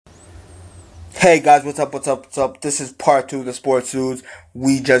Hey guys, what's up, what's up, what's up? This is part 2 of the Sports News.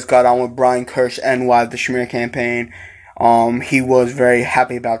 We just got on with Brian Kirsch, NY of the Shamir campaign. He was very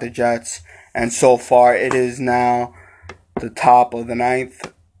happy about the Jets, and so far it is now the top of the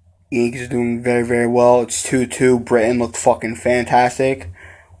ninth. Eagles is doing very, very well. It's 2-2. Britain looked fucking fantastic.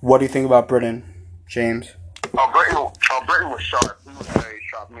 What do you think about Britain, James? Britain was sharp. He was very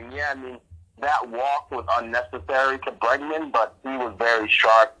sharp. That walk was unnecessary to Bregman, but he was very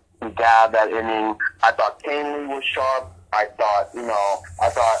sharp. He got that inning. I thought Canely was sharp. I thought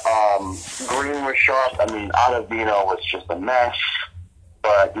Green was sharp. Ottavino was just a mess.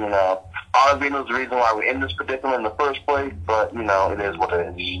 But, Ottavino's the reason why we're in this predicament in the first place. But, it is what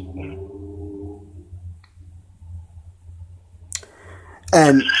it is.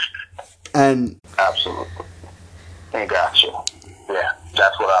 And absolutely. I got you. Yeah,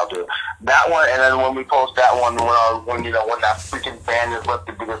 that's what I'll do. That one, and then when we post that one, when that freaking fan is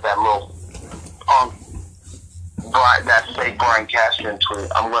lifted because that little that fake Brian Cashman tweet,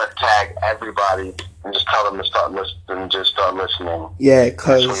 I'm gonna tag everybody and just tell them to start listening. Yeah,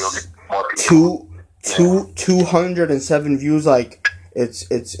 because 207 views, like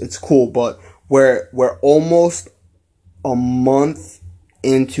it's cool, but we're almost a month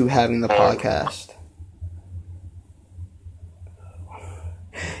into having the podcast.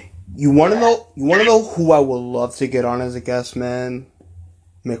 You wanna know who I would love to get on as a guest, man?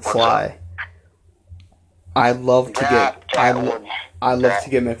 McFly. I'd love to get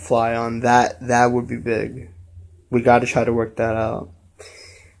McFly on. That would be big. We gotta try to work that out.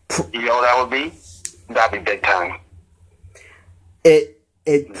 You know what that would be? That'd be big time.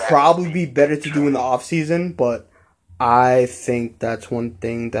 It'd probably be better to do in the off season, but I think that's one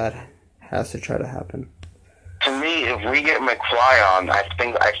thing that has to try to happen. To me, if we get McFly on, I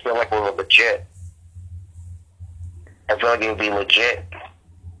feel like we're legit. I feel like it would be legit.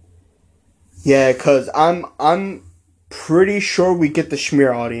 Yeah, cause I'm pretty sure we get the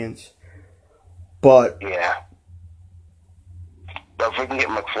Schmear audience, but yeah. But if we can get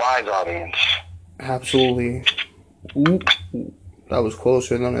McFly's audience, absolutely. Ooh, that was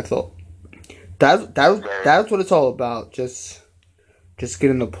closer than I thought. That's what it's all about. Just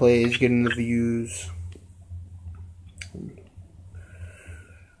getting the plays, getting the views.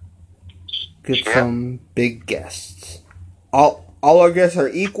 Get some big guests. All our guests are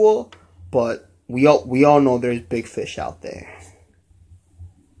equal, but we all know there's big fish out there.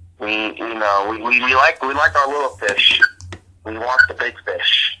 We like our little fish. We want the big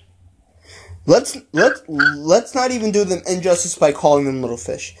fish. Let's not even do them injustice by calling them little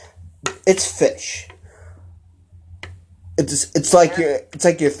fish. It's fish. It's like your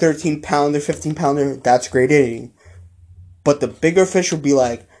 13-pounder, 15-pounder. That's great eating, but the bigger fish would be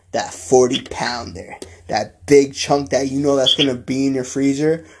like that 40-pounder, that big chunk that that's gonna be in your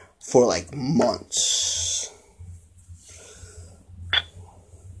freezer for like months.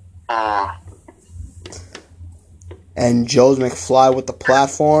 And Joe's McFly with the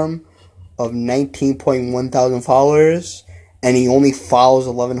platform of 19.1 thousand followers, and he only follows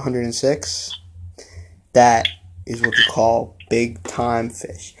 1,106. That is what you call big time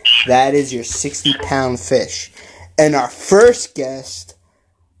fish. That is your 60-pound fish. And our first guest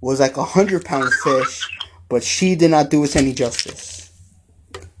was like 100-pound fish, but she did not do us any justice.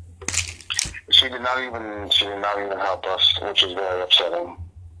 She did not even help us, which is very upsetting.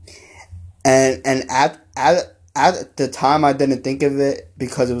 And at the time, I didn't think of it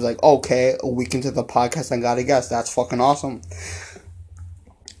because it was like, okay, a week into the podcast, I got a guest. That's fucking awesome.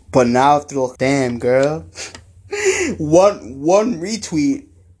 But now I have to look, damn girl, one retweet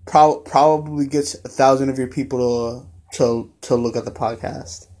probably gets 1,000 of your people to look at the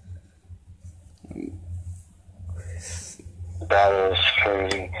podcast. That is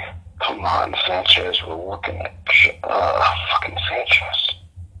crazy. Come on, Sanchez. We're looking at fucking Sanchez.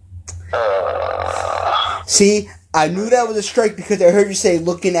 See, I knew that was a strike because I heard you say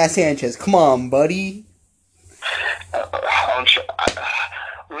looking at Sanchez. Come on, buddy. I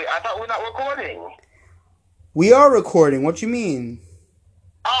thought we're not recording. We are recording. What you mean?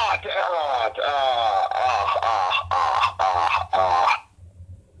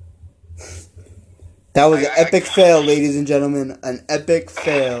 That was an epic fail, ladies and gentlemen. An epic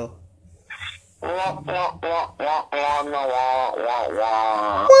fail. So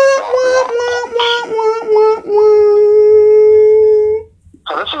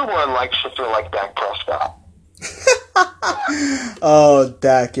this is what it likes to feel like Dak Prescott. Oh,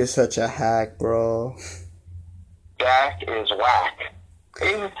 Dak, you're such a hack, bro. Dak is whack.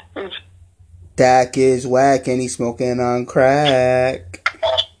 Dak is whack and he's smoking on crack.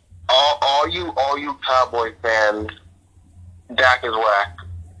 All you Cowboy fans, Dak is whack.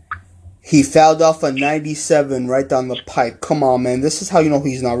 He fouled off a 97 right down the pipe. Come on, man. This is how you know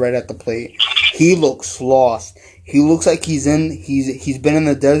he's not right at the plate. He looks lost. He looks like he's been in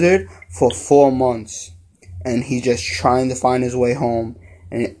the desert for 4 months, and he's just trying to find his way home,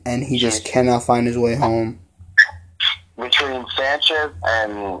 and he just cannot find his way home. Between Sanchez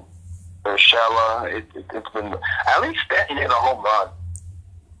and Urshela, it's been at least Stanton hit a home run.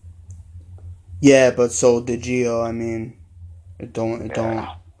 Yeah, but so did Gio. I mean, it don't.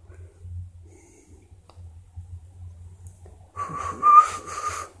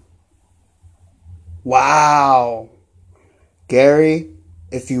 Wow. Gary,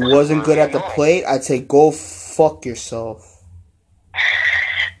 if you wasn't good at the plate, I'd say go fuck yourself.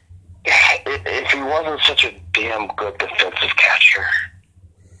 If he wasn't such a damn good defensive catcher.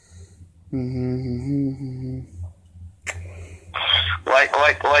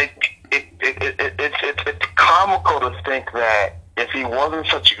 It's comical to think that if he wasn't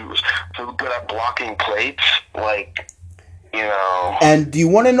so good at blocking plates, And do you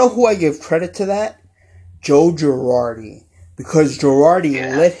want to know who I give credit to that? Joe Girardi. Because Girardi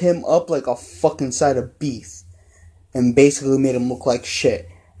lit him up like a fucking side of beef. And basically made him look like shit.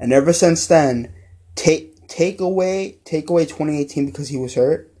 And ever since then, take away 2018 because he was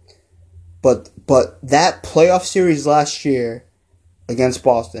hurt. But that playoff series last year against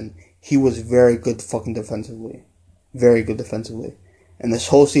Boston, he was very good fucking defensively. Very good defensively. And this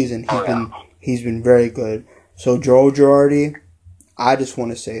whole season he's been very good. So Joe Girardi, I just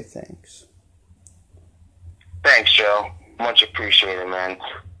want to say thanks. Thanks, Joe. Much appreciated, man.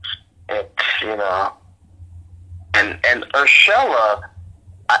 It's, and Urshela,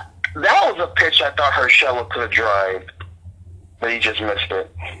 that was a pitch I thought Urshela could have drive, but he just missed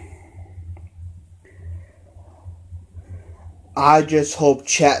it. I just hope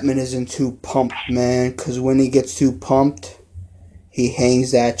Chapman isn't too pumped, man, because when he gets too pumped, he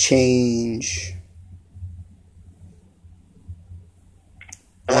hangs that change.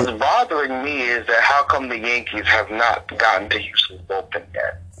 What's bothering me is that how come the Yankees have not gotten to Houston's bullpen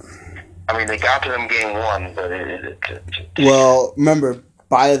yet? I mean, they got to them game 1, but Well, remember,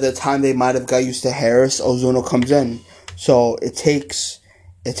 by the time they might have got used to Harris, Ozuna comes in. So it takes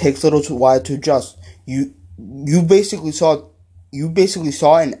a little while to adjust. You basically saw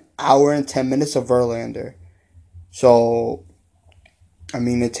an hour and 10 minutes of Verlander. So I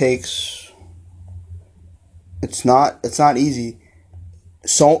mean, it's not easy.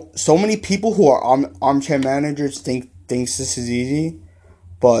 So many people who are armchair managers thinks this is easy,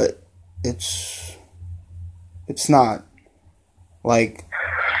 but it's not. Like,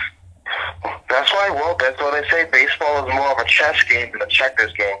 that's why they say baseball is more of a chess game than a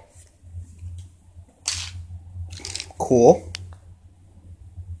checkers game. Cool.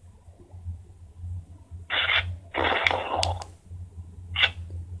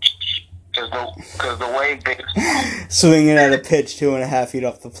 Because the way swinging at a pitch 2.5 feet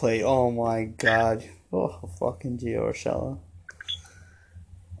off the plate. Oh my god. Oh, fucking Gio Urshela.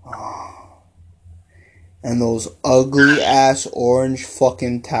 Oh. And those ugly ass orange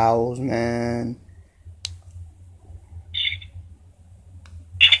fucking towels, man.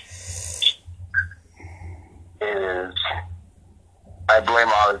 It is. I blame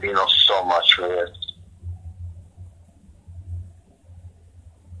Ottavino so much for this.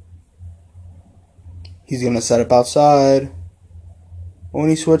 He's gonna set up outside. When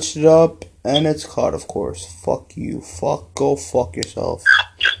he switched it up, and it's caught, of course. Fuck you. Go fuck yourself.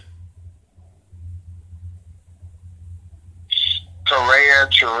 Correa,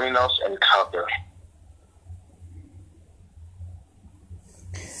 Chirinos, and Tucker.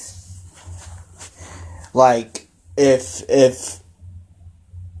 Like, if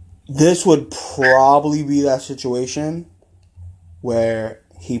this would probably be that situation where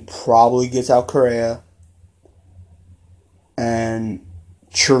he probably gets out Correa and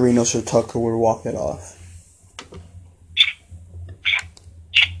Chirinos or Tucker would walk it off.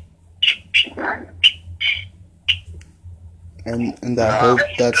 And I hope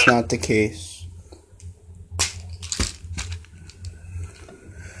that's not the case.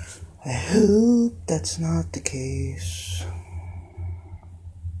 I hope that's not the case.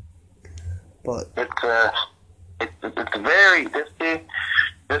 But it's very this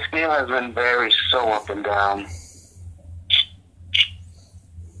game has been very so up and down.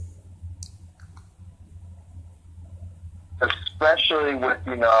 Especially with,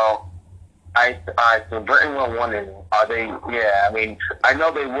 I think Britton won it. Are they? Yeah, I mean, I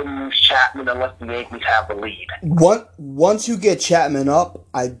know they wouldn't use Chapman unless the Yankees have the lead. Once you get Chapman up,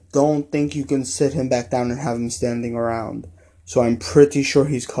 I don't think you can sit him back down and have him standing around. So I'm pretty sure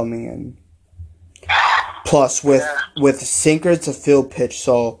he's coming in. Plus, with sinker, it's a field pitch,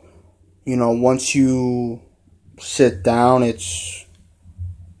 so once you sit down, it's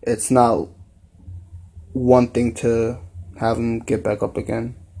not one thing to have him get back up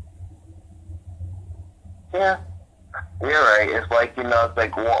again. Yeah, you're right. It's like, it's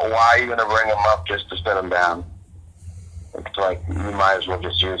like, why are you going to bring him up just to sit him down? It's like, you might as well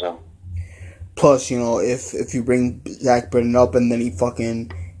just use him. Plus, if you bring Zach Britton up and then he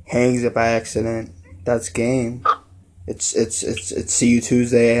fucking hangs it by accident, that's game. It's see you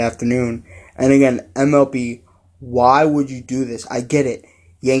Tuesday afternoon. And again, MLB, why would you do this? I get it.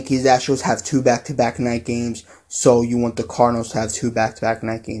 Yankees, Astros have 2 back-to-back night games, so you want the Cardinals to have 2 back-to-back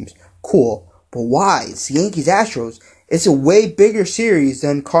night games. Cool. But why? It's the Yankees, Astros. It's a way bigger series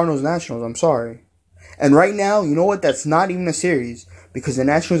than Cardinals, Nationals. I'm sorry. And right now, you know what? That's not even a series because the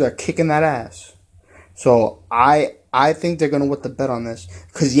Nationals are kicking that ass. So I think they're going to win the bet on this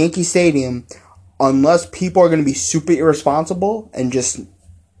because Yankee Stadium, unless people are going to be super irresponsible and just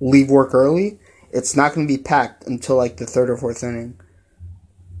leave work early, it's not going to be packed until like the 3rd or 4th inning.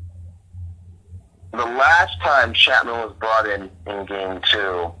 The last time Chapman was brought in Game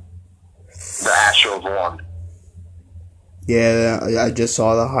 2, the Astros won. Yeah, I just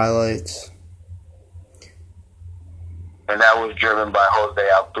saw the highlights. And that was driven by Jose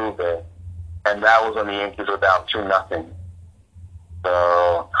Altuve. And that was when the Yankees were down 2-0.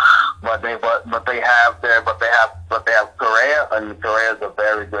 So, but they have Correa, and Correa's a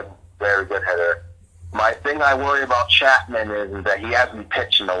very good hitter. My thing I worry about Chapman is that he hasn't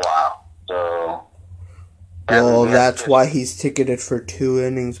pitched in a while. So, well, that's why he's ticketed for 2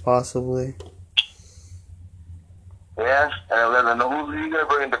 innings, possibly. Yeah, and who's he gonna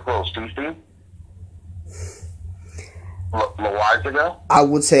bring into close? TC? Loizaga? I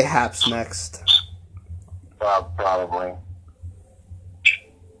would say Haps next. Probably.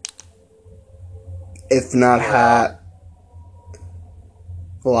 If not Hap,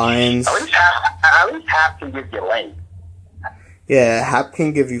 Lions. At least Hap can give you length. Yeah, Hap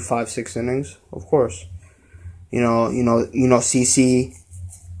can give you 5-6 innings, of course. CC.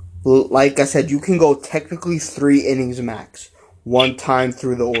 Like I said, you can go technically 3 innings max, one time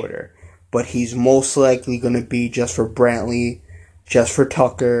through the order. But he's most likely going to be just for Brantley, just for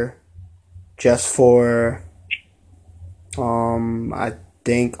Tucker, just for,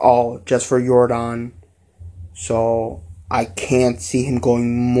 just for Jordan. So I can't see him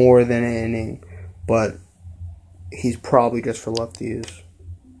going more than an inning, but he's probably just for lefties.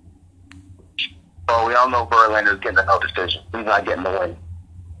 Oh, we all know Verlander's getting a no decision. He's not getting the win.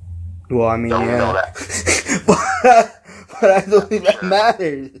 Well, I mean, Don't yeah. know that. but I don't think that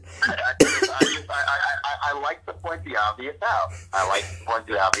matters. I like to point the obvious out.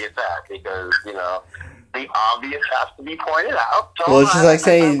 Because, the obvious has to be pointed out. So well, it's just like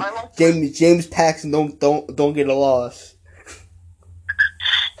saying James Paxton don't get a loss.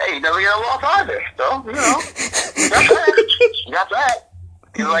 Hey, he doesn't get a loss either. So, you got that.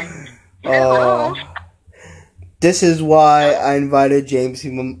 He's like, he didn't lose. This is why I invited James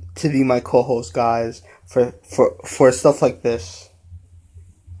to be my co-host, guys, for stuff like this.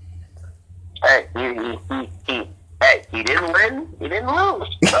 Hey, he didn't win. He didn't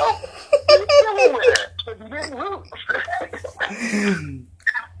lose. So, he's still a winner. He didn't lose.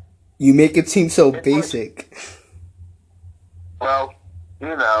 You make it seem so basic. Well,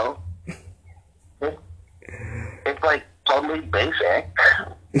 it's like totally basic.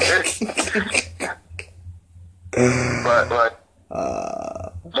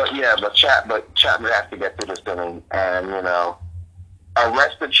 But Chapman has to get through this inning, and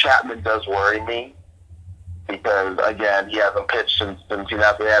arrested Chapman does worry me because again he hasn't pitched since the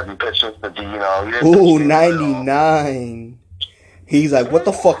Ooh, 99. He's like, what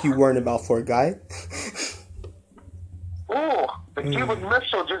the fuck you worrying about for, guy? Ooh, the Cuban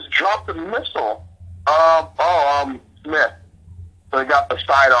missile just dropped the missile. Smith. So they got the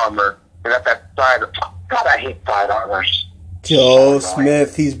side armor. They got that side. God, I hate side armors. Joe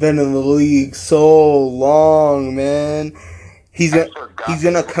Smith, he's been in the league so long, man. He's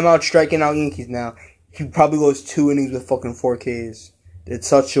gonna come out striking out Yankees now. He probably goes 2 innings with fucking 4 Ks. It's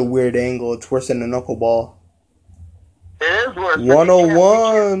such a weird angle. It's worse than a knuckleball. It is worse.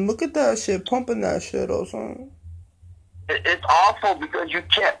 101. Look at that shit. Pumping that shit or something. It's awful because you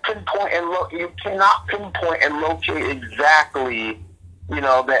can't pinpoint and you cannot pinpoint and locate exactly,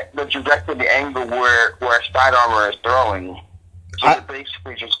 the trajectory, the angle where side armor is throwing. So you're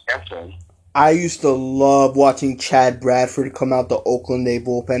basically just guessing. I used to love watching Chad Bradford come out the Oakland A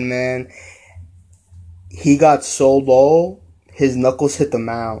bullpen, man. He got so low, his knuckles hit the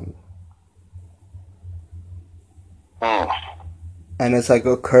mound. And it's like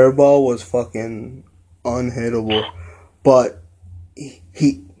a curveball was fucking unhittable. But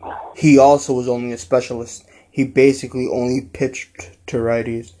he he also was only a specialist. He basically only pitched to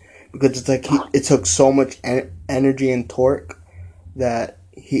righties because it's like it took so much energy and torque that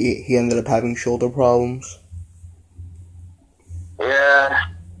he ended up having shoulder problems. Yeah,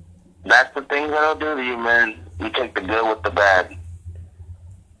 that's the thing that'll do to you, man. You take the good with the bad.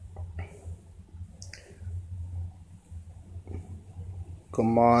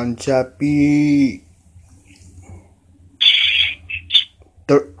 Come on, Chappie.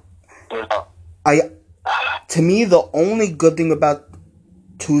 To me, the only good thing about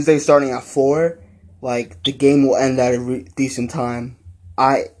Tuesday starting at 4, like, the game will end at a decent time.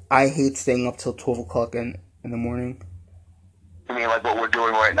 I hate staying up till 12 o'clock in the morning. You mean like what we're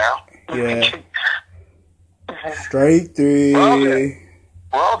doing right now? Yeah. Straight 3.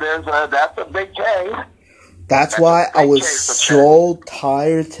 That's a big K. That's why I was so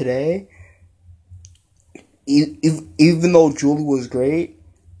tired today. Even though Julie was great,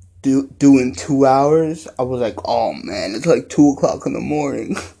 doing 2 hours, I was like, oh man, it's like 2 o'clock in the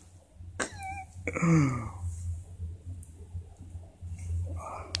morning.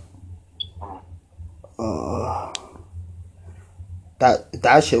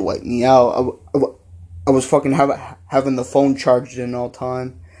 That shit wiped me out. I was fucking having the phone charged in all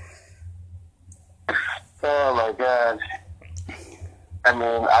time. Oh my god. I mean,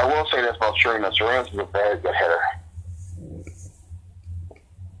 I will say this about Serena. Serena's a very good hitter.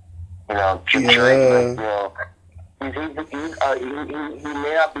 You know, Yeah. he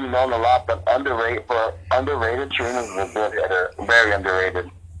may not be known a lot, but underrated, Serena's a good hitter. Very underrated.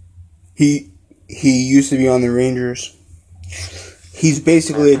 He used to be on the Rangers. He's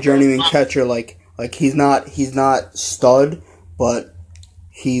basically a journeyman catcher. Like he's not stud, but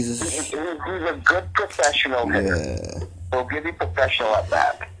he's a good professional hitter. Yeah. He'll give you professional at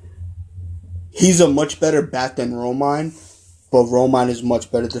bat. He's a much better bat than Romine, but Romine is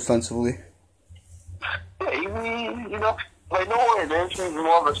much better defensively. Yeah, you know what it is? He's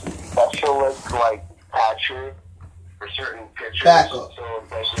more of a specialist, like, catcher for certain pitchers. Backup. So,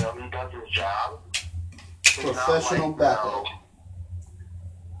 he does his job. Professional backup.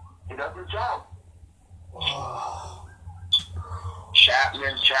 He does his job.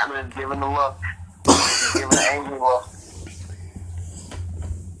 Chapman is giving the look. He's giving an angry look.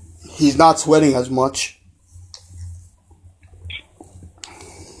 He's not sweating as much.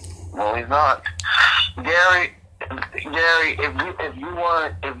 No, he's not. Gary, if you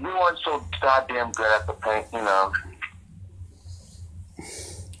weren't so goddamn good at the paint, you know.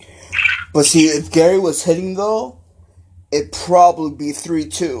 But see, if Gary was hitting though, it'd probably be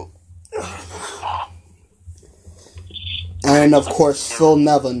 3-2. And of course, Phil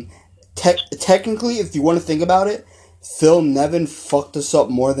Nevin. Technically, if you want to think about it, Phil Nevin fucked us up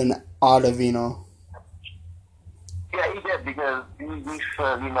more than Ottavino. Yeah, he did, because he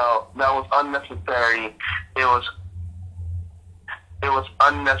said, that was unnecessary. It was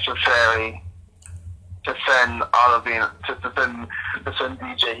unnecessary to send Ottavino, to send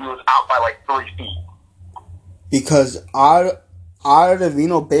DJ. He was out by like 3 feet. Because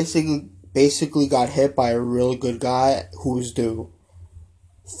Ottavino basically got hit by a really good guy who was due.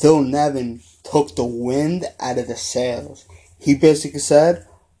 Phil Nevin took the wind out of the sails. He basically said,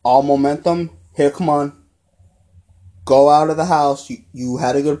 all momentum, here, come on. Go out of the house. You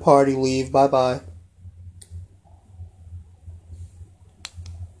had a good party, leave, bye-bye.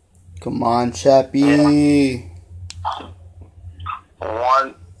 Come on, Chappie. Yeah. You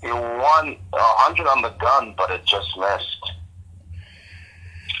won 100 on the gun, but it just missed.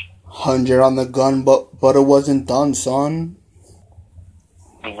 100 on the gun, but it wasn't done, son.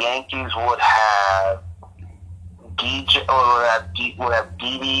 The Yankees would have DJ, or would have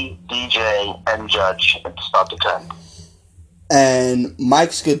Didi, DJ, and Judge at the start of 10. And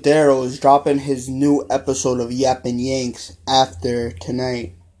Mike Scudero is dropping his new episode of Yappin' Yanks after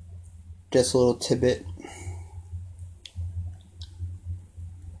tonight. Just a little tidbit.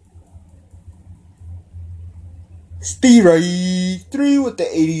 Steve 3 with the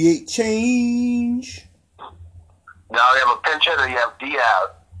 88 change. Now you have a pinch hitter, you have Diaz.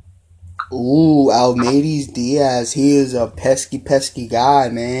 Ooh, Almeides Diaz. He is a pesky guy,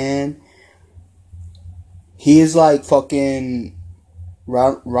 man. He is like fucking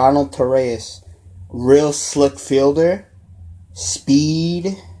Ronald Torres. Real slick fielder.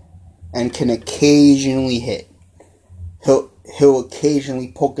 Speed. And can occasionally hit. He'll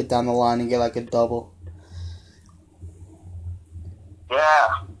occasionally poke it down the line and get like a double. Yeah.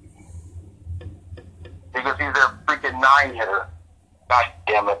 Because he's a freaking 9 hitter. God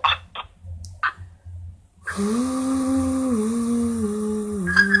damn it.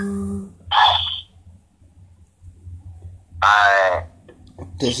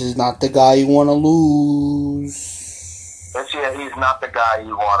 This is not the guy you want to lose. This year, he's not the guy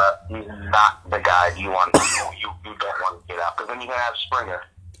you wanna. He's not the guy you want. You don't want to get out because then you're gonna have Springer.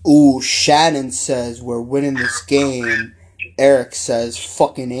 Ooh, Shannon says we're winning this game. Eric says,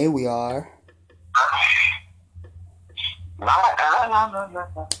 fucking A, we are.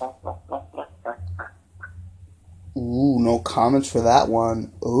 Ooh, no comments for that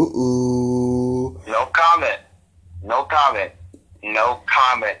one. Ooh. No comment. No comment. No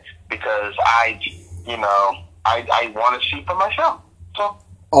comment. Because I want to see for myself. So.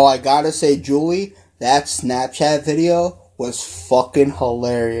 Oh, I gotta say, Julie, that Snapchat video was fucking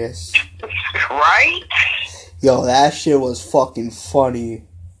hilarious. Right? Yo, that shit was fucking funny.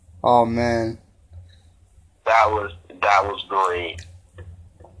 Oh, man. That was great.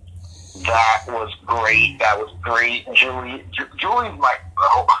 That was great. That was great. Julie's my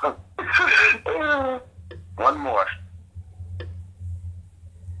bro. One more.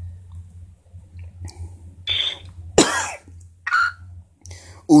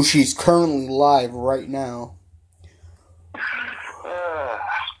 Ooh, she's currently live right now.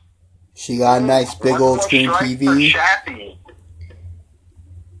 She got a nice big old screen TV.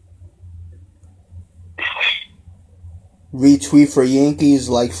 Retweet for Yankees,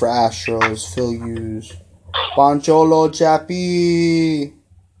 like for Astros. Phil Hughes. Boncholo Chappie.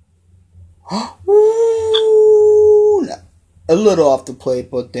 Woo! A little off the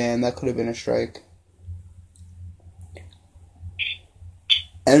plate, but damn, that could have been a strike.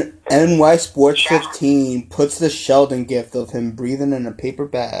 And NY Sports 15 puts the Sheldon gift of him breathing in a paper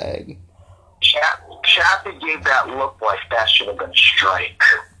bag. Chappie gave that look like that should have been a strike.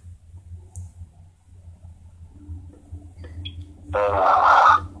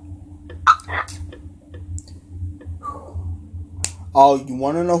 Oh, you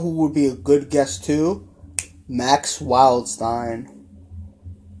want to know who would be a good guest too? Max Wildstein.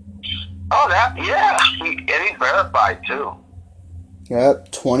 Oh, yeah. He's verified too.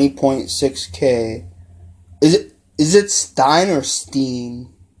 Yep, 20.6K. Is it Stein or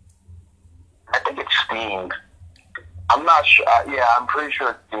Steen? I think it's Steen. I'm not sure. Yeah, I'm pretty sure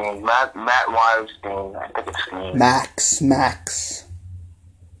it's Steen. Matt Wildstein. I think it's Steen. Max. Sorry.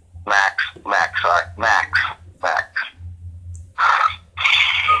 Max.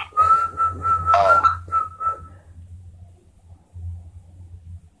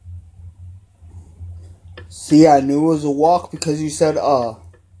 See, I knew it was a walk because you said,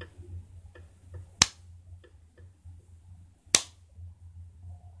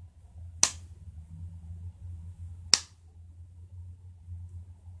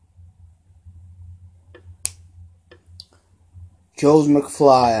 Joe's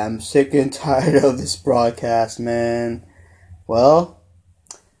McFly, I'm sick and tired of this broadcast, man. Well,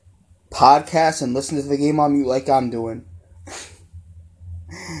 podcast and listen to the game on mute like I'm doing.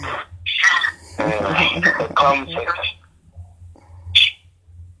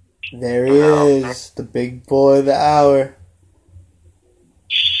 There he is, the big boy of the hour.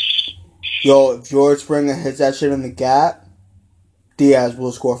 Yo, if George Springer hits that shit in the gap, Diaz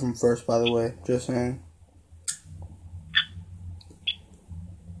will score from first, by the way. Just saying.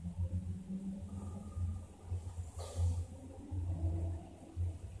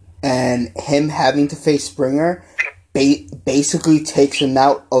 And him having to face Springer basically takes him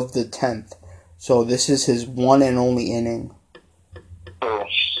out of the 10th. So this is his one and only inning.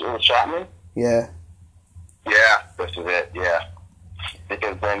 Chapman? Yeah. Yeah, this is it, yeah.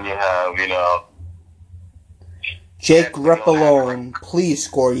 Because then you have, Jake Repolone, please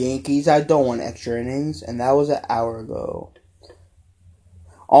score Yankees. I don't want extra innings. And that was an hour ago.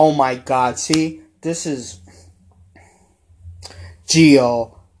 Oh my god, see? This is...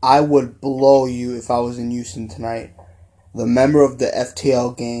 Gio, I would blow you if I was in Houston tonight. The member of the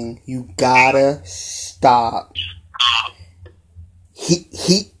FTL gang, you gotta stop.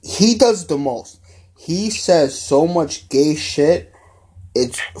 He does the most. He says so much gay shit.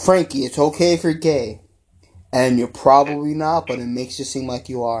 Frankie, it's okay if you're gay. And you're probably not, but it makes you seem like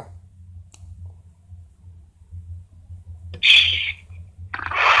you are.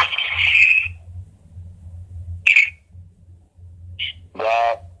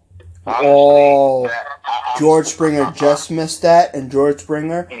 George Springer just missed that, and George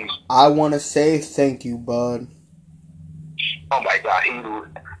Springer, I want to say thank you, bud. Oh my god,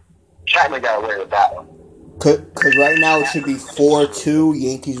 Chapman got away with that one. Because right now it should be 4-2,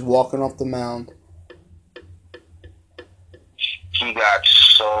 Yankees walking off the mound. He got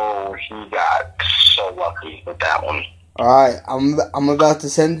so lucky with that one. Alright, I'm about to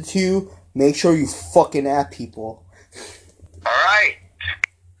send it to you. Make sure you fucking at people. Alright.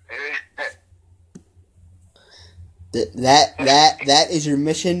 That is your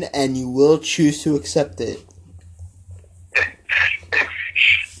mission, and you will choose to accept it.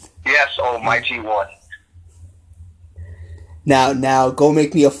 Yes, almighty one. Now, go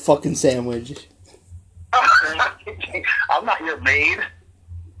make me a fucking sandwich. I'm not your maid.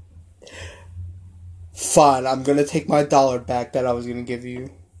 Fine, I'm gonna take my $1 back that I was gonna give you.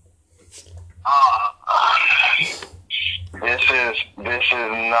 This is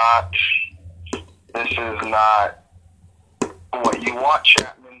not what you want,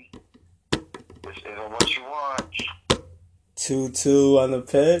 Chapman. This isn't what you want. 2-2 on the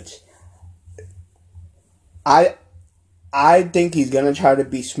pitch. I think he's gonna try to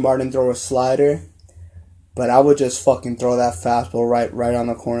be smart and throw a slider, but I would just fucking throw that fastball right on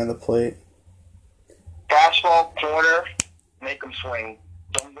the corner of the plate. Fastball, corner, make him swing.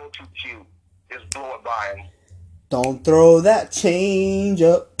 Don't go too cute. Just blow it by him. Don't throw that change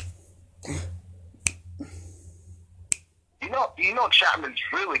up. You know Chapman's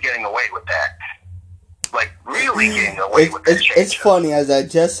really getting away with that. Like, really getting away with that change. It's funny, as I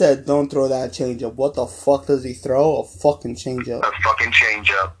just said, don't throw that change up. What the fuck does he throw? A fucking change up. A fucking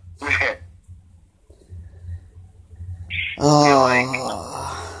change up.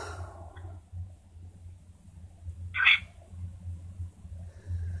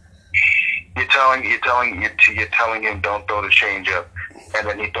 You're telling him don't throw the change up, and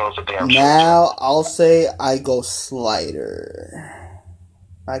then he throws the damn change up. Now I'll say I go slider.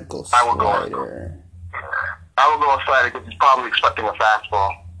 I would go slider because he's probably expecting a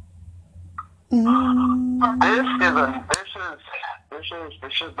fastball.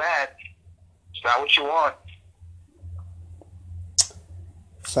 This is bad. It's not what you want.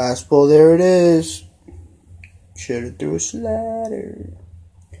 Fastball, there it is. Should've threw a slider.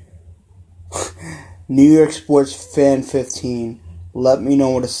 New York Sports Fan 15. Let me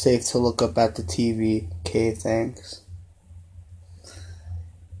know what is safe to look up at the TV. Okay, thanks.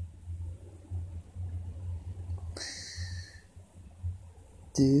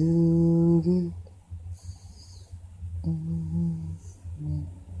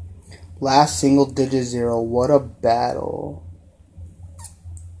 Last single digit 0. What a battle.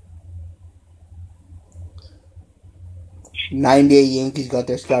 '98 Yankees got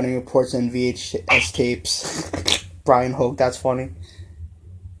their scouting reports and VHS tapes. Brian Hoke, that's funny.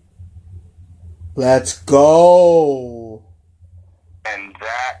 Let's go. And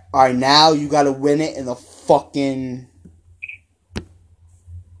that. Alright, now you gotta win it in the fucking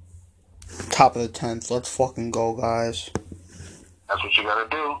top of the 10th. Let's fucking go, guys. That's what you gotta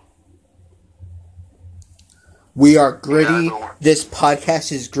do. We are gritty. This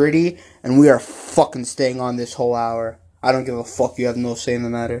podcast is gritty, and we are fucking staying on this whole hour. I don't give a fuck. You have no say in the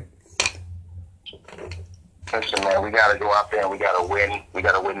matter. Listen, man, we gotta go out there and we gotta win. We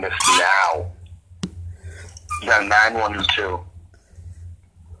gotta win this now. You got 9-1-2.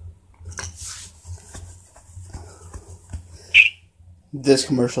 This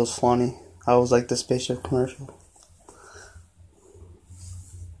commercial's funny. I was like the spaceship commercial.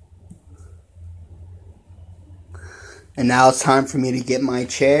 And now it's time for me to get my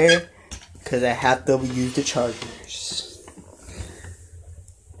chair, because I have to use the chargers.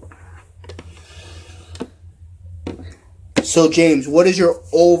 So, James, what is your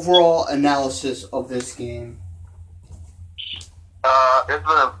overall analysis of this game? It's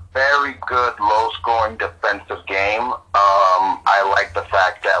a very good, low-scoring defensive game. I like the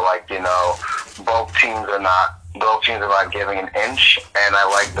fact that, both teams are not giving an inch, and I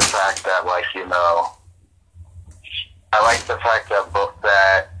like the fact that,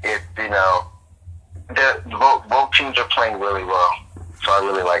 both teams are playing really well. So I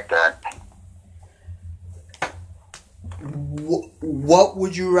really like that. What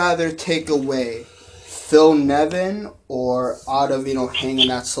would you rather take away? Phil Nevin or Ottavino hanging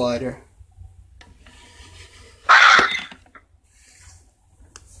that slider?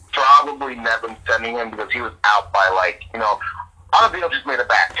 Probably Nevin sending him, because he was out by Ottavino just made a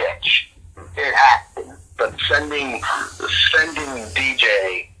bad pitch. It happened. But sending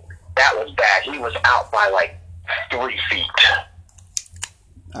DJ, that was bad. He was out by 3 feet.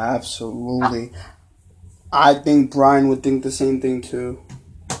 Absolutely. I think Brian would think the same thing too.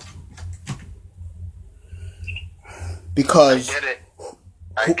 Because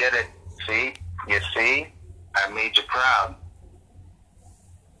I get it. See? You see? I made you proud.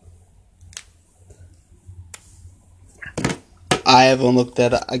 I haven't looked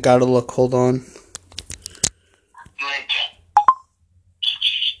at it. I gotta look. Hold on.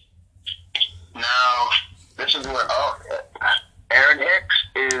 Now, this is where Aaron Hicks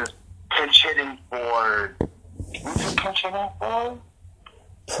is pinch hitting for. Who's he pinch hitting for?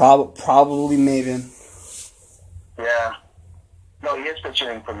 Probably Maven. Yeah. No, he is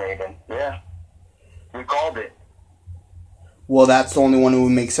pitching for Maven. Yeah. We called it. Well, that's the only one it would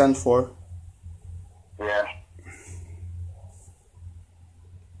make sense for. Yeah.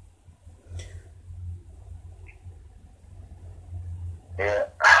 Yeah.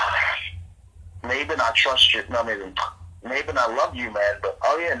 Maven, I trust you. No, Maven. Maven, I love you, man. But,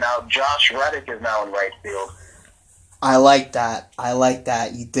 oh, yeah, now Josh Reddick is now in right field. I like that. I like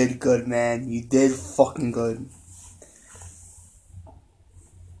that. You did good, man. You did fucking good.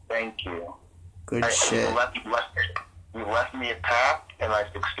 Thank you. Good shit. You left me a path, and I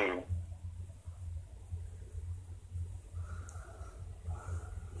succeeded.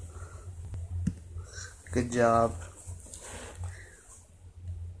 Good job.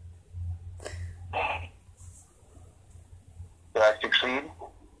 Did I succeed?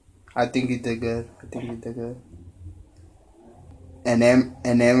 I think you did good. And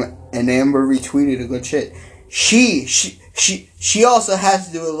Amber retweeted a good shit. She also has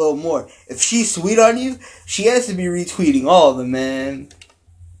to do a little more. If she's sweet on you, she has to be retweeting all of them, man.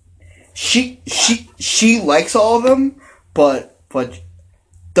 She likes all of them, but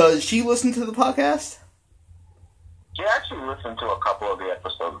does she listen to the podcast? She actually listened to a couple of the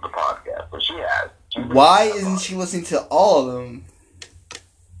episodes of the podcast, but she has. Why isn't she listening to all of them?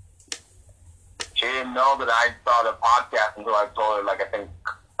 She didn't know that I started a podcast until I told her, like, I think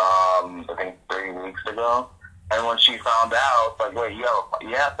 3 weeks ago. And when she found out, like, wait, yes, I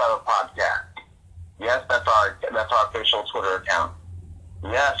have a podcast. Yes, that's our official Twitter account.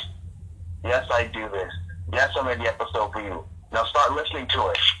 Yes, I do this. Yes, I made the episode for you. Now start listening to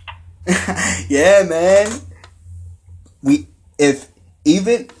it. Yeah, man.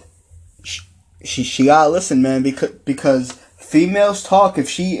 She gotta listen, man, because females talk. If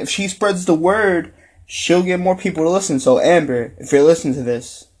she spreads the word, she'll get more people to listen. So Amber, if you're listening to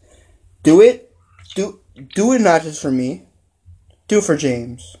this, do it not just for me, do it for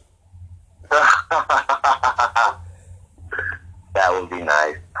James. That would be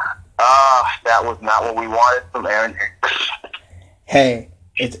nice. That was not what we wanted from Aaron. Hey,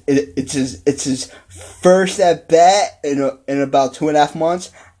 it's his first at bat in about 2.5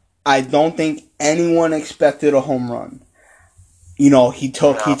 months. I don't think anyone expected a home run. You know, he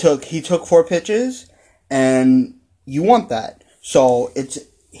took 4 pitches, and you want that. So it's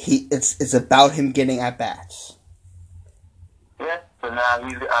about him getting at bats. Yeah. So now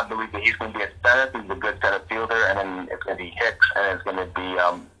I believe that he's going to be a center. He's a good center fielder, and then it's going to be Hicks, and it's going to be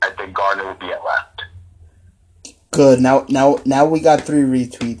I think Gardner will be at left. Good. Now we got 3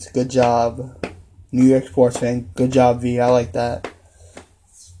 retweets. Good job, New York sports fan. Good job, V. I like that.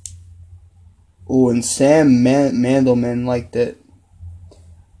 Oh, and Sam Mandelman liked it.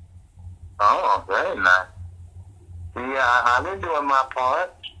 Oh, very nice. Yeah, I've been doing my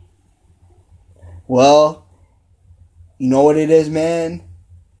part. Well, you know what it is, man?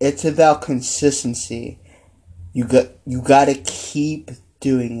 It's about consistency. You got to keep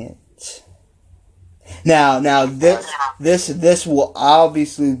doing it. Now this will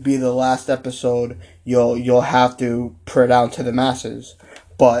obviously be the last episode you'll have to put out to the masses.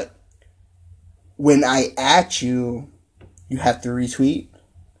 But when I at you, you have to retweet,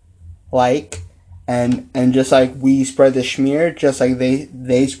 like, and just like we spread the schmear, just like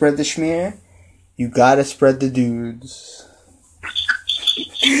they spread the schmear, you gotta spread the dudes.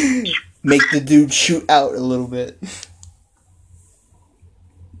 Make the dude shoot out a little bit.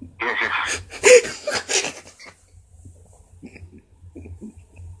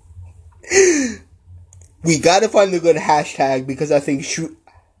 We gotta find a good hashtag because I think shoot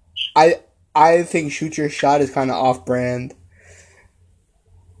your shot is kind of off brand.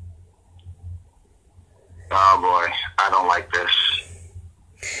 Oh boy, I don't like this.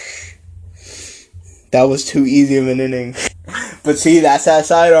 That was too easy of an inning. But see, that's that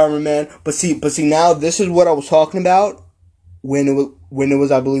side armor, man. But see, now this is what I was talking about when it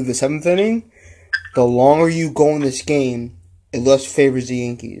was I believe the 7th inning. The longer you go in this game, it less favors the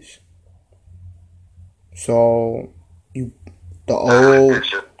Yankees. So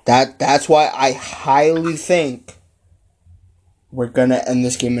that's why I highly think we're gonna end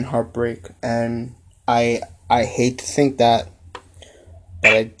this game in heartbreak, and I hate to think that,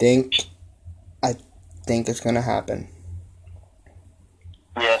 but I think it's gonna happen.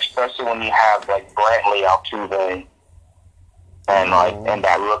 Yeah, especially when you have like Brantley, Altuve, and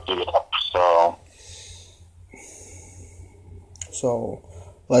that rookie. So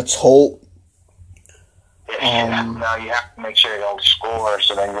let's hope. Now you have to make sure you don't score,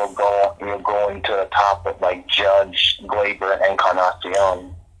 so then you'll go into the top with like Judge, Glaber, and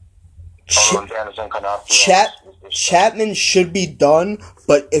Encarnacion. Chapman should be done,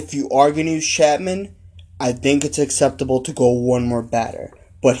 but if you are gonna use Chapman, I think it's acceptable to go one more batter,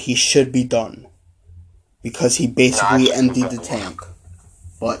 but he should be done because he basically emptied the tank.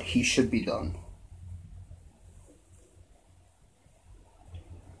 But he should be done.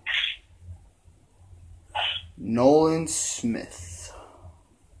 Nolan Smith.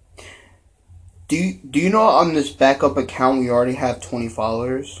 Do you know on this backup account we already have 20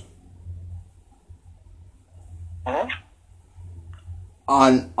 followers? Huh?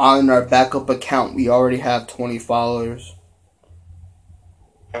 On our backup account we already have 20 followers.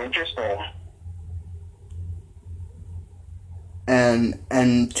 Interesting.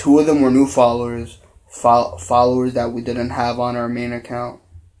 And two of them were new followers, followers that we didn't have on our main account.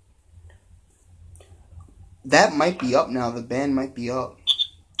 That might be up now. The ban might be up.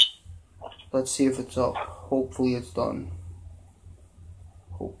 Let's see if it's up. Hopefully it's done.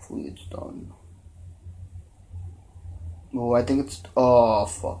 Hopefully it's done. Oh, I think it's... Oh,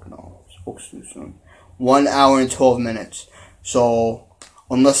 fuck no. Spoke too soon. 1 hour and 12 minutes. So,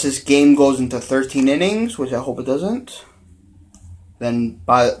 unless this game goes into 13 innings, which I hope it doesn't, then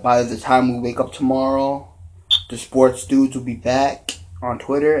by the time we wake up tomorrow, the sports dudes will be back on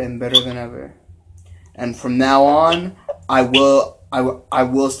Twitter and better than ever. And from now on, I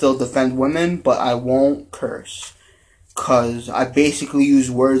will still defend women, but I won't curse. Because I basically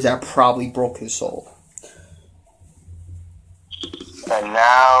use words that probably broke his soul. And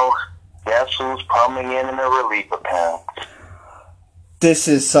now, guess who's coming in the reliever pen? This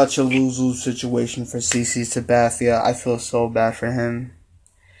is such a lose-lose situation for CC Sabathia. I feel so bad for him.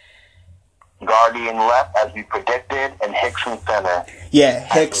 Guardian left, as we predicted, and Hicks in center. Yeah,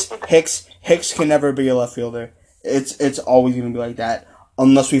 Hicks can never be a left fielder. It's always going to be like that.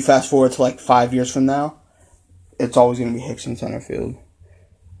 Unless we fast forward to like 5 years from now, it's always going to be Hicks in center field.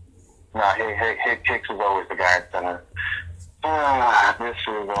 Nah, Hicks is always the guy at center.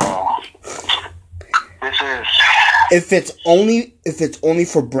 This is. If it's only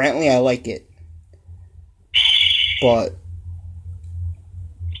for Brantley, I like it. But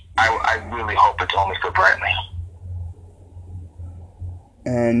I really hope it's only for Brantley.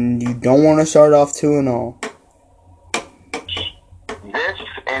 And you don't want to start off 2-0. This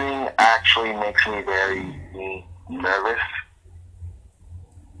inning actually makes me very nervous.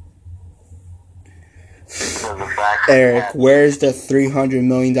 Because of the fact Eric, where's the $300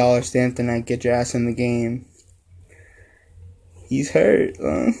 million Stanton that get your ass in the game? He's hurt.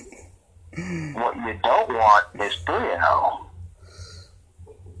 What you don't want is 3-0.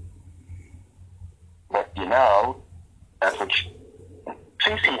 But you know, that's what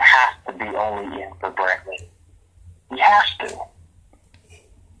CC has to be only in for Brantley. He has to.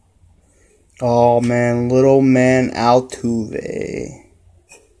 Oh man, little man Altuve.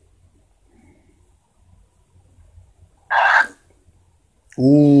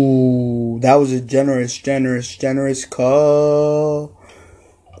 Ooh, that was a generous call.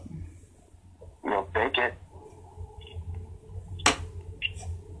 You'll take it.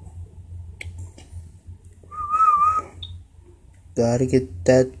 Gotta get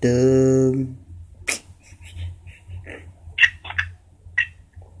that dub.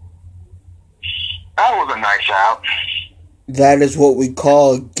 That was a nice out. That is what we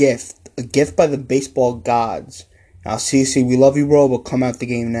call a gift. A gift by the baseball gods. Now, CC, we love you, bro, but come out the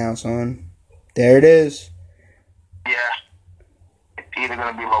game now, son. There it is. Yeah. It's either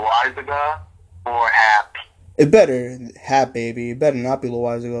going to be Loizaga or Hap. It better, Hap, baby. It better not be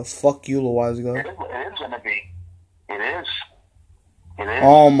Loizaga. Fuck you, Loizaga. It is going to be. It is. It is.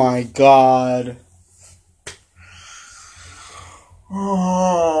 Oh, my God.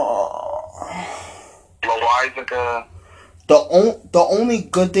 Loizaga. The only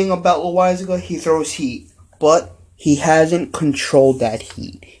good thing about Loizaga, he throws heat. But he hasn't controlled that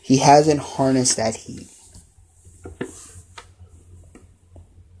heat. He hasn't harnessed that heat.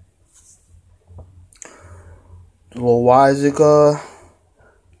 Loizaga,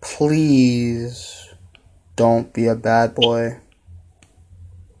 please don't be a bad boy.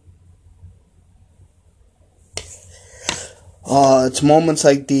 It's moments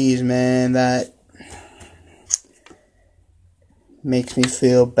like these, man, that makes me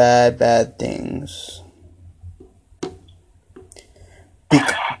feel bad things.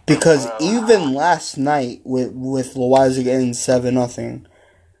 Because even last night with Loizaga getting 7-0,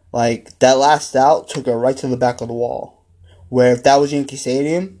 like that last out took it right to the back of the wall. Where if that was Yankee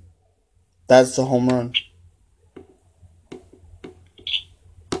Stadium, that's the home run.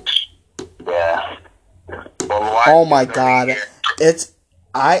 Yeah. Oh my God,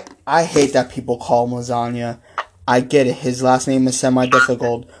 I hate that people call him Lasagna. I get it. His last name is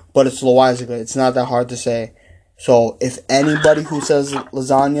semi-difficult, but it's Loizaga. It's not that hard to say. So if anybody who says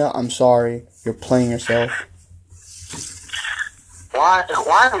lasagna, I'm sorry, you're playing yourself. Why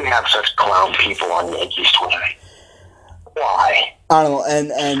do we have such clown people on Yankees Twitter? Why? I don't know,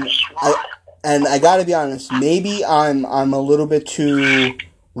 and I gotta be honest, maybe I'm a little bit too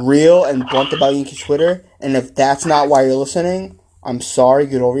real and blunt about Yankees Twitter, and if that's not why you're listening, I'm sorry,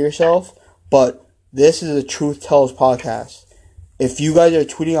 get over yourself. But this is a Truth Tells podcast. If you guys are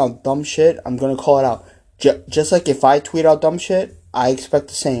tweeting out dumb shit, I'm gonna call it out. Just like if I tweet out dumb shit, I expect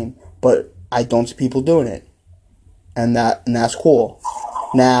the same, but I don't see people doing it, and that's cool.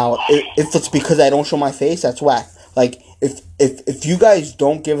 Now, if it's because I don't show my face, that's whack. Like if you guys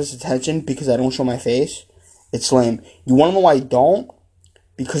don't give us attention because I don't show my face, it's lame. You want to know why I don't?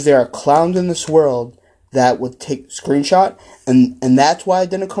 Because there are clowns in this world that would take screenshot, and that's why I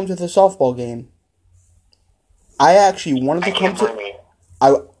didn't come to the softball game. I actually wanted to come to.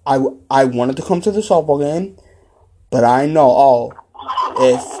 I wanted to come to the softball game, but I know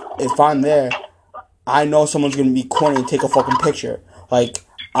if I'm there, I know someone's gonna be corny and take a fucking picture. Like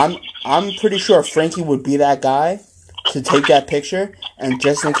I'm pretty sure Frankie would be that guy to take that picture, and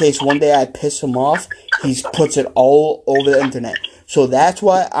just in case one day I piss him off, he puts it all over the internet. So that's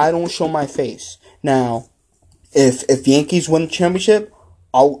why I don't show my face. Now, if Yankees win the championship,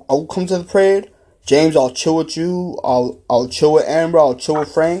 I'll come to the parade. James, I'll chill with you. I'll chill with Amber. I'll chill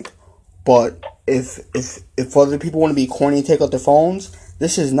with Frank. But if other people want to be corny and take out their phones,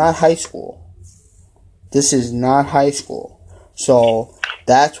 this is not high school. This is not high school. So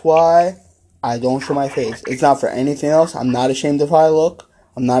that's why I don't show my face. It's not for anything else. I'm not ashamed of how I look.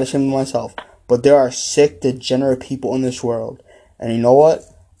 I'm not ashamed of myself. But there are sick, degenerate people in this world. And you know what?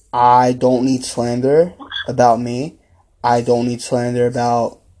 I don't need slander about me. I don't need slander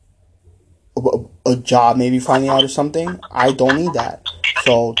about a job maybe finding out or something. I don't need that.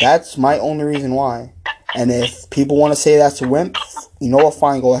 So that's my only reason why. And if people want to say that's a wimp, you know what?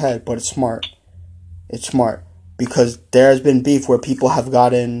 Fine, go ahead. But it's smart. It's smart. Because there has been beef where people have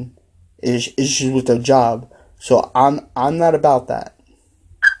gotten issues with their job. So I'm not about that.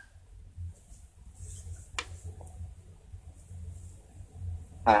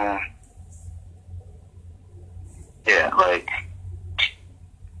 Yeah, like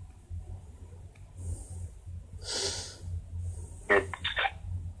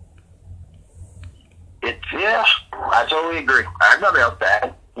it's yeah. I totally agree. I have nothing else to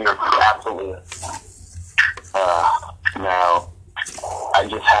add. You're absolutely. Now, I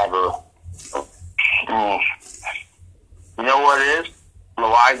just have you know what it is?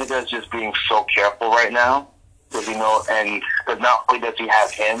 Loizaga is just being so careful right now. Because, and because not only does he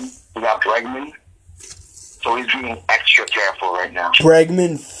have him, he got Bregman. So he's being extra careful right now.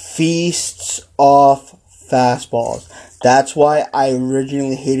 Bregman feasts off fastballs. That's why I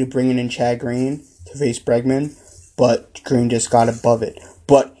originally hated bringing in Chad Green to face Bregman, but Green just got above it.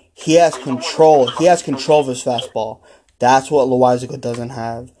 But he has control. He has control of his fastball. That's what Loizaga doesn't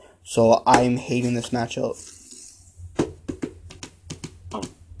have. So I'm hating this matchup.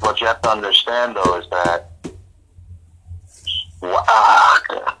 What you have to understand, though, is that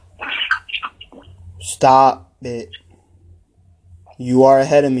Stop it. You are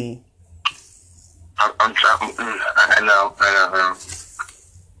ahead of me. I'm trying. I know.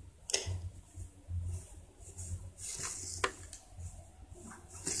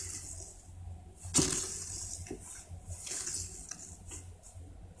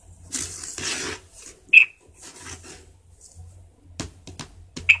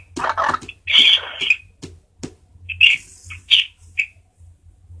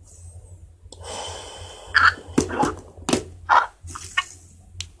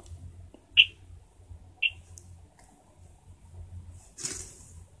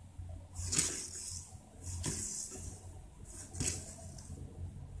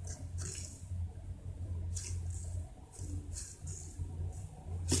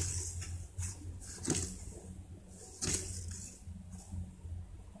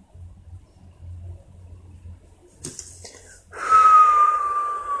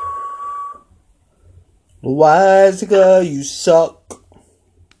 Loizaga, you suck.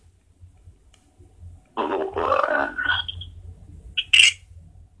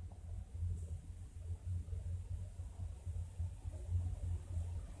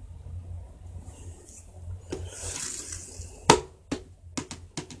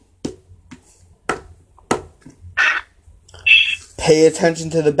 Pay attention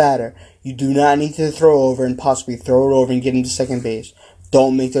to the batter. You do not need to throw over and possibly throw it over and get into second base.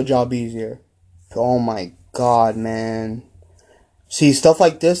 Don't make their job easier. Oh my god, man. See, stuff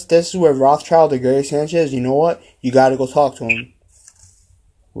like this is where Rothschild or Gary Sanchez, you know what? You gotta go talk to him.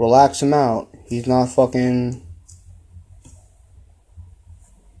 Relax him out. He's not fucking...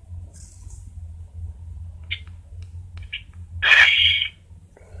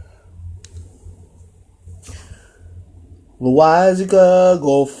 Loizaga,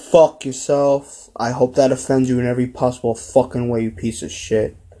 go fuck yourself. I hope that offends you in every possible fucking way, you piece of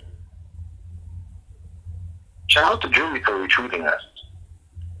shit. Shout out to Julie for retweeting us.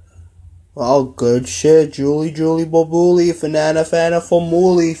 Oh, good shit. Julie Bobuli, Fanana Fana for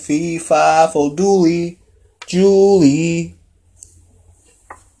Mooly, Fee Fi for Dooley. Julie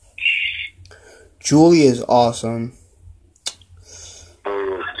is awesome.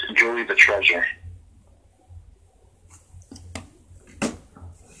 Julie the treasure.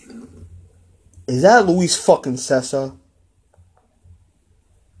 Is that Luis fucking Sessa?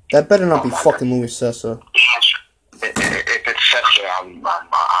 That better not be fucking God. Luis Sessa. If it's Sessa, I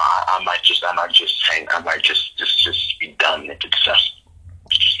might just be done if it's Sessa.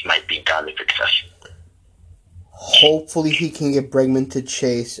 Just might be done if it's Sessa. Hopefully he can get Bregman to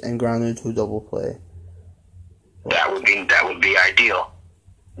chase and ground into a double play. That would be ideal.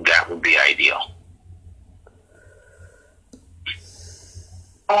 That would be ideal.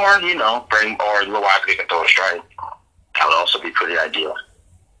 Or, or Loizaga can throw a strike. That would also be pretty ideal.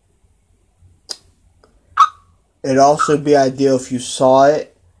 It'd also be ideal if you saw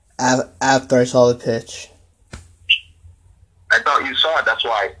it after I saw the pitch. I thought you saw it. That's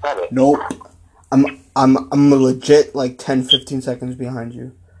why I said it. Nope. I'm legit like 10, 15 seconds behind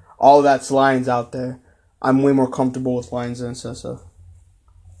you. All that's lines out there. I'm way more comfortable with lines than Sessa.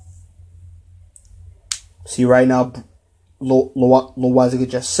 See, right now, Loizaga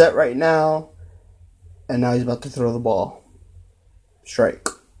just set right now, and now he's about to throw the ball. Strike.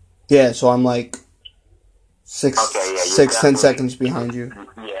 Yeah, so I'm like 10 seconds behind you.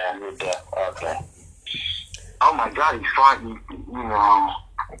 Yeah, you're deaf. Okay. Oh my God, he's fighting.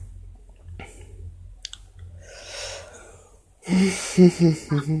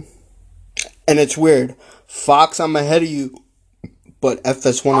 And it's weird. Fox, I'm ahead of you, but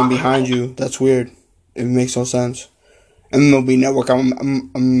FS1, I'm behind you. That's weird. It makes no sense. MLB Network,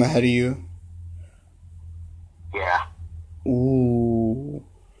 I'm ahead of you. Yeah. Ooh.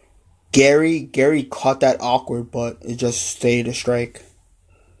 Gary caught that awkward, but it just stayed a strike.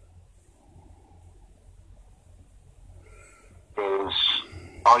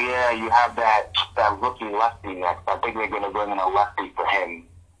 Oh yeah, you have that rookie lefty next. I think they're going to bring in a lefty for him.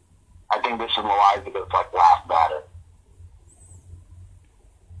 I think this is Loizaga's last batter.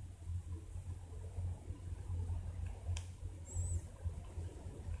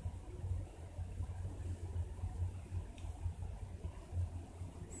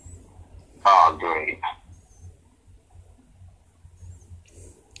 Oh, great.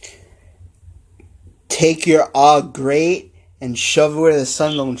 Take your great and shove it where the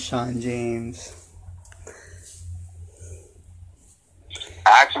sun don't shine, James.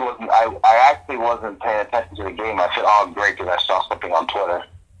 I actually wasn't paying attention to the game. I said, "Oh, great," because I saw something on Twitter.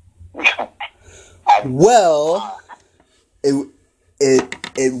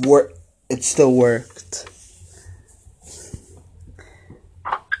 It worked. It still worked.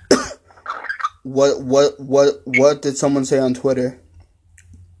 What did someone say on Twitter?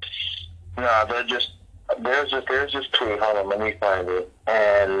 No, there's just tweet. Hold on, let me find it.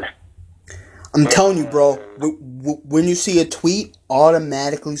 And I'm telling you, bro. When you see a tweet,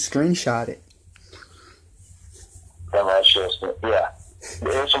 automatically screenshot it. Yeah. It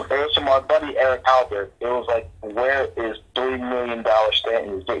was from our buddy Eric Albert. It was like, "Where is $3 million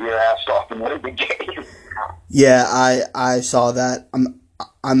Stanton? Get your ass off and win the game." Yeah, I saw that.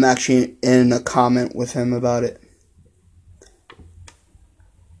 I'm actually in a comment with him about it.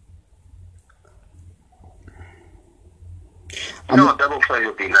 A double play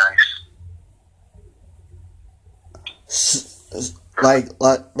would be nice.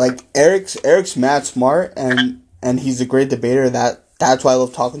 Like Eric's mad smart and he's a great debater. That's why I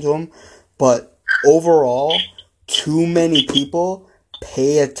love talking to him. But overall, too many people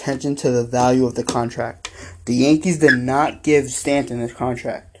pay attention to the value of the contract. The Yankees did not give Stanton this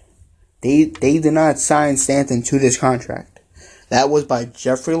contract. They did not sign Stanton to this contract. That was by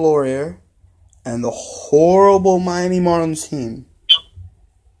Jeffrey Loria and the horrible Miami Marlins team.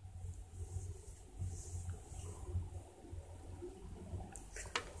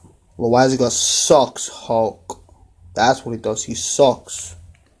 Loizaga sucks, Hulk. That's what he does. He sucks.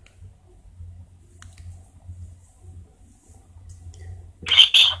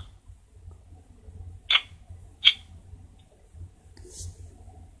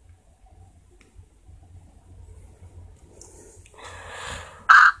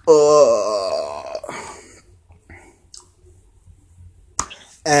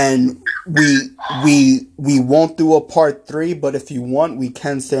 And we won't do a part 3, but if you want, we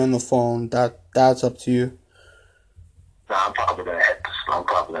can stay on the phone. That's up to you. No, I'm probably gonna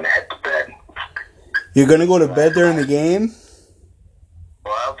head to bed. You're gonna go to bed during the game?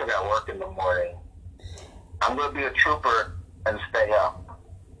 Well, I don't think I work in the morning. I'm gonna be a trooper and stay up.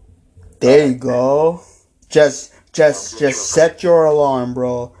 There you go. Just set your alarm,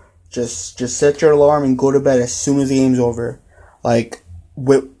 bro. Just set your alarm and go to bed as soon as the game's over. Like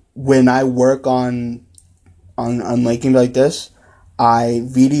when I work on like games like this, I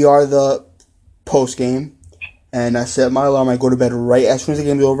VDR the post game, and I set my alarm. I go to bed right as soon as the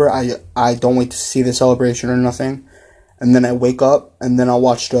game's over. I don't wait to see the celebration or nothing, and then I wake up and then I'll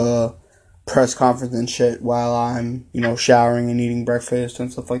watch the press conference and shit while I'm showering and eating breakfast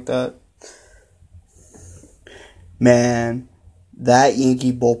and stuff like that. Man, that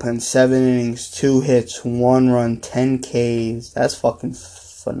Yankee bullpen, 7 innings, 2 hits, 1 run, 10 Ks. That's fucking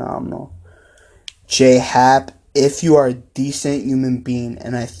phenomenal. J Happ, if you are a decent human being,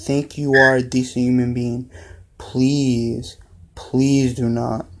 and I think you are a decent human being, please do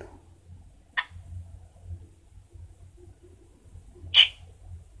not.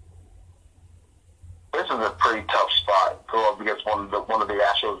 This is a pretty tough spot. Go up against one of the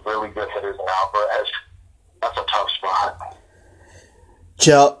Astros' really good hitters in Alvarez. That's a tough spot.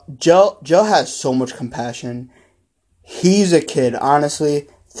 Joe has so much compassion. He's a kid. Honestly,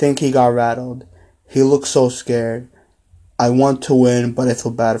 think he got rattled. He looks so scared. I want to win, but I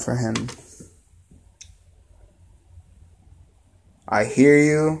feel bad for him. I hear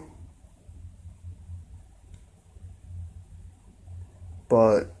you.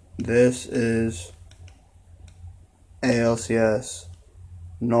 But this is ALCS.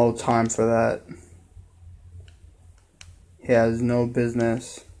 No time for that. He has no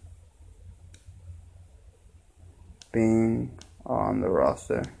business being on the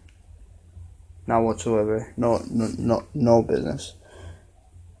roster. Not whatsoever. No business.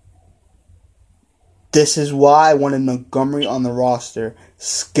 This is why I wanted Montgomery on the roster.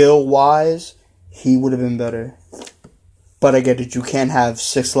 Skill-wise, he would have been better. But I get it. You can't have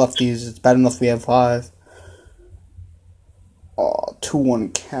 6 lefties. It's bad enough we have 5. Oh,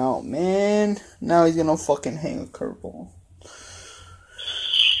 2-1 count, man. Now he's gonna fucking hang a curveball.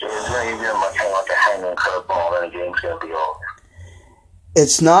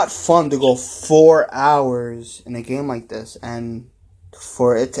 It's not fun to go 4 hours in a game like this, and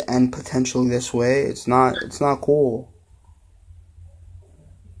for it to end potentially this way, it's not cool.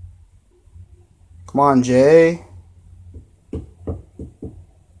 Come on, Jay.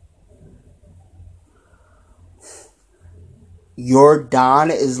 Yordan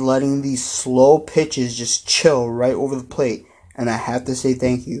is letting these slow pitches just chill right over the plate, and I have to say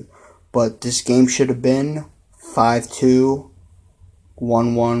thank you. But this game should have been 5-2,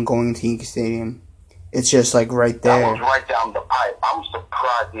 1-1 going into Yankee Stadium. It's just like right there. That was right down the pipe. I'm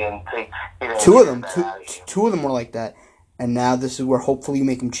surprised he didn't take. Two of them were like that, and now this is where hopefully you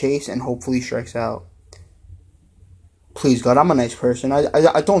make him chase and hopefully he strikes out. Please God, I'm a nice person.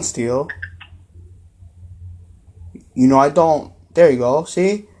 I don't steal. I don't. There you go.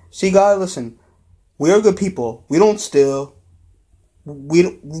 See, God. Listen, we are good people. We don't steal. We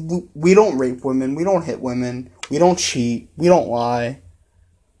don't rape women. We don't hit women. We don't cheat. We don't lie.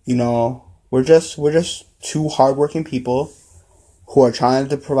 We're just 2 hardworking people who are trying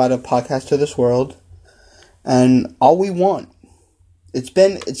to provide a podcast to this world, and all we want. It's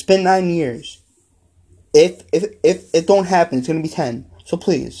been 9 years. If it don't happen, it's gonna be 10. So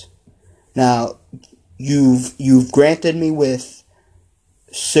please, now you've granted me with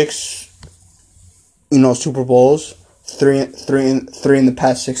 6, Super Bowls, three in the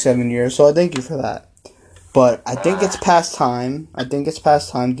past 6-7 years. So I thank you for that. But I think it's past time.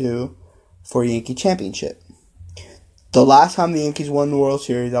 Due for a Yankee championship. The last time the Yankees won the World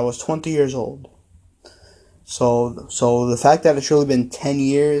Series, I was 20 years old. So the fact that it's really been 10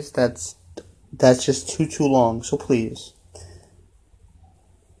 years, that's just too long. So please.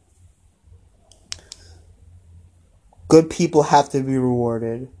 Good people have to be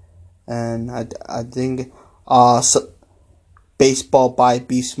rewarded. And I think Baseball by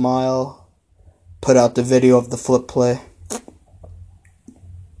B Smile put out the video of the flip play.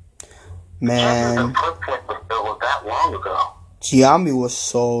 Man, the flip play was that long ago. Giambi was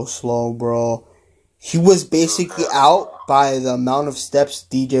so slow, bro. He was basically out by the amount of steps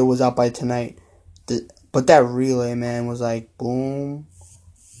DJ was out by tonight. But that relay, man, was like, boom.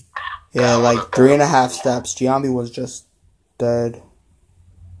 Yeah, like 3.5 steps. Giambi was just dead.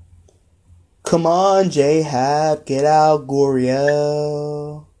 Come on, J-Hap. Get out,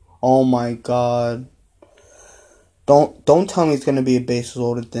 Gurriel. Oh, my God. Don't tell me it's going to be a bases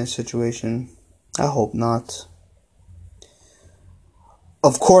loaded in this situation. I hope not.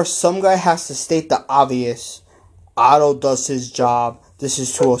 Of course, some guy has to state the obvious. Otto does his job. This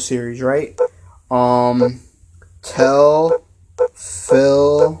is 2-0 series, right? Tell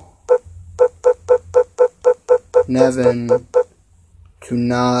Phil Nevin to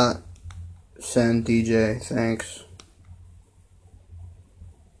not send DJ. Thanks.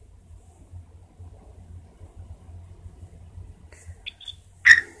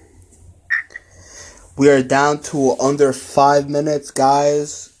 We are down to under 5 minutes,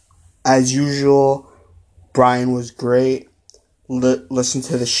 guys. As usual, Brian was great. Listen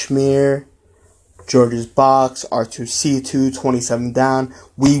to the Schmear, George's Box, R2C2, 27 Down.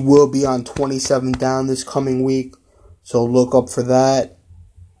 We will be on 27 Down this coming week, so look up for that.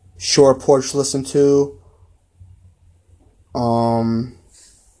 Short Porch listen to.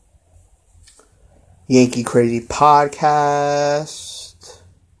 Yankee Crazy Podcast.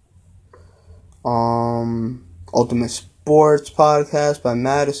 Ultimate Sports Podcast by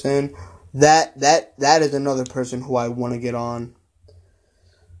Madison. That is another person who I want to get on.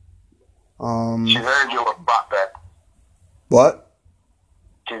 She's very good with prop bet. What?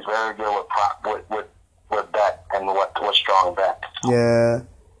 She's very good with prop with bet and what strong bet. Yeah.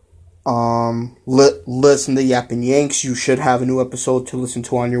 Listen to Yappin' Yanks. You should have a new episode to listen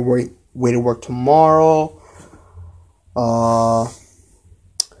to on your way to work tomorrow.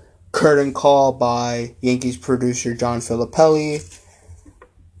 Curtain Call by Yankees producer John Filippelli.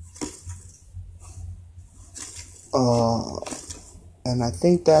 And I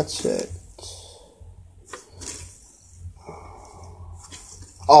think that's it.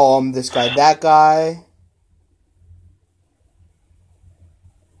 This guy, that guy.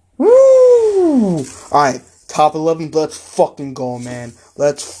 Woo! Alright, top 11, let's fucking go, man.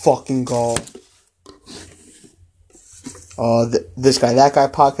 Let's fucking go. This Guy, That Guy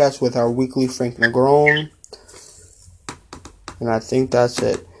podcast with our weekly Frank Negron. And I think that's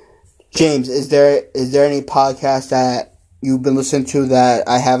it. James, is there any podcast that you've been listening to that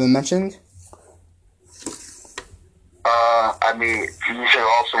I haven't mentioned? I mean, you should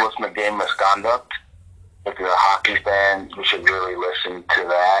also listen to Game Misconduct. If you're a hockey fan, you should really listen to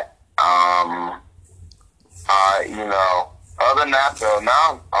that. Other than that, though,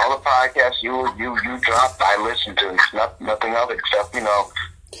 now all the podcasts you dropped, I listen to. It's nothing of it except,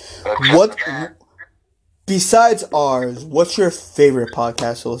 What besides ours? What's your favorite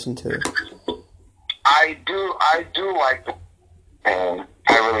podcast to listen to? I do like the campaign.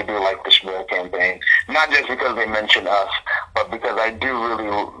 I really do like the Schmear campaign. Not just because they mention us, but because I do really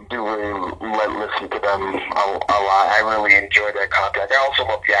listen to them a lot. I really enjoy their content. I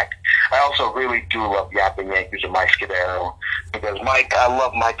also really do love Yapping Yankees and Mike Scudero, because I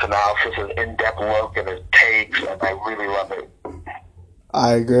love Mike's analysis, his in-depth look and his takes, and I really love it.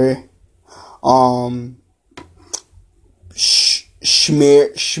 I agree.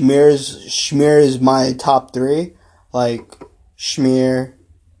 Schmear is my top 3. Like Schmear.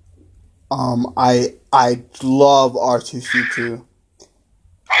 I love R2C2.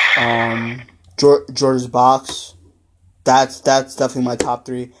 George's Box. That's definitely my top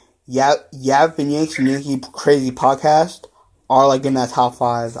 3. Yappin' Yanks and Yankee Crazy Podcast are like in that top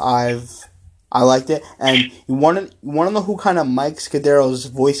 5. I liked it, and you wanna know who kind of Mike Scudero's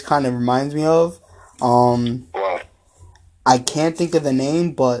voice kind of reminds me of? I can't think of the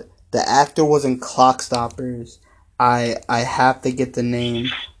name, but the actor was in Clock Stoppers. I have to get the name,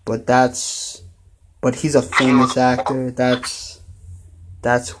 but he's a famous actor. That's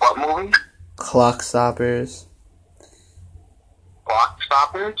What movie? Clock Stoppers. Clock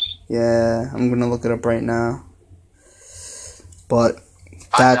Stoppers? Yeah, I'm gonna look it up right now. But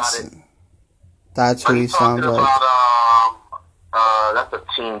that's who he sounds like. That's a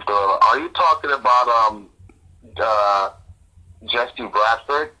team thriller. Are you talking about Jesse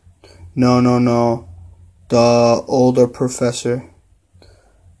Bradford? No. The older professor.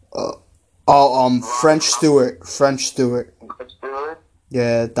 French Stewart. French Stewart?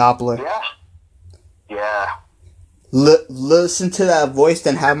 Yeah, Doppler. Yeah. Listen to that voice,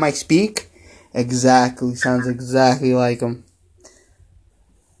 then have Mike speak. Exactly. Sounds exactly like him.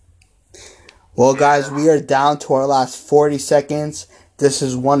 Well, guys, we are down to our last 40 seconds. This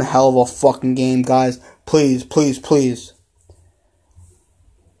is one hell of a fucking game, guys. Please.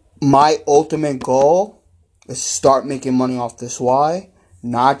 My ultimate goal is start making money off this Y.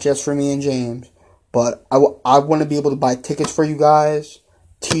 Not just for me and James, but I want to be able to buy tickets for you guys,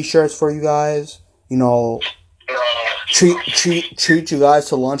 T-shirts for you guys. Treat you guys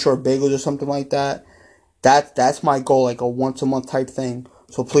to lunch or bagels or something like that. That's my goal, like a once a month type thing.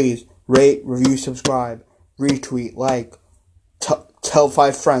 So please rate, review, subscribe, retweet, like, tell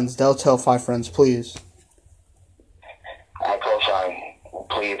 5 friends. They'll tell 5 friends, please. I co-sign.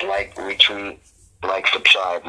 Please like, retweet, like, subscribe.